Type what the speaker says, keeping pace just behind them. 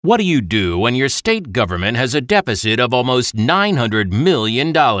What do you do when your state government has a deficit of almost $900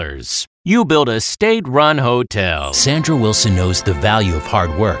 million? You build a state-run hotel. Sandra Wilson knows the value of hard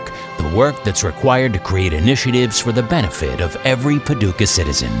work, the work that's required to create initiatives for the benefit of every Paducah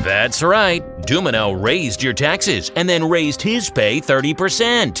citizen. That's right. Dumanel raised your taxes and then raised his pay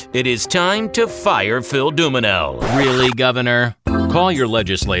 30%. It is time to fire Phil Dumanel. Really, Governor? Call your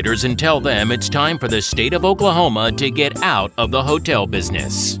legislators and tell them it's time for the state of Oklahoma to get out of the hotel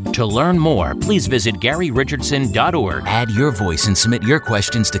business. To learn more, please visit GaryRichardson.org. Add your voice and submit your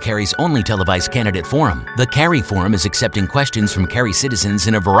questions to Cary's only televised candidate forum. The Cary Forum is accepting questions from Cary citizens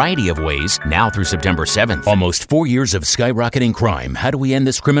in a variety of ways now through September 7th. Almost 4 years of skyrocketing crime. How do we end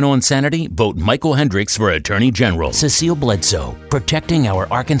this criminal insanity? Vote Michael Hendricks for Attorney General. Cecile Bledsoe, protecting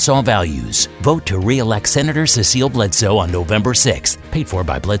our Arkansas values. Vote to re-elect Senator Cecile Bledsoe on November 6th. Paid for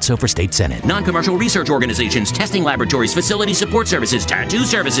by Bledsoe for State Senate. Non-commercial research organizations, testing laboratories, facility support services, tattoo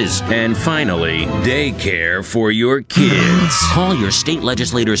services, and finally, daycare for your kids. Call your state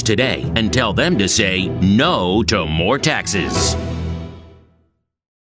legislators today and tell them to say no to more taxes.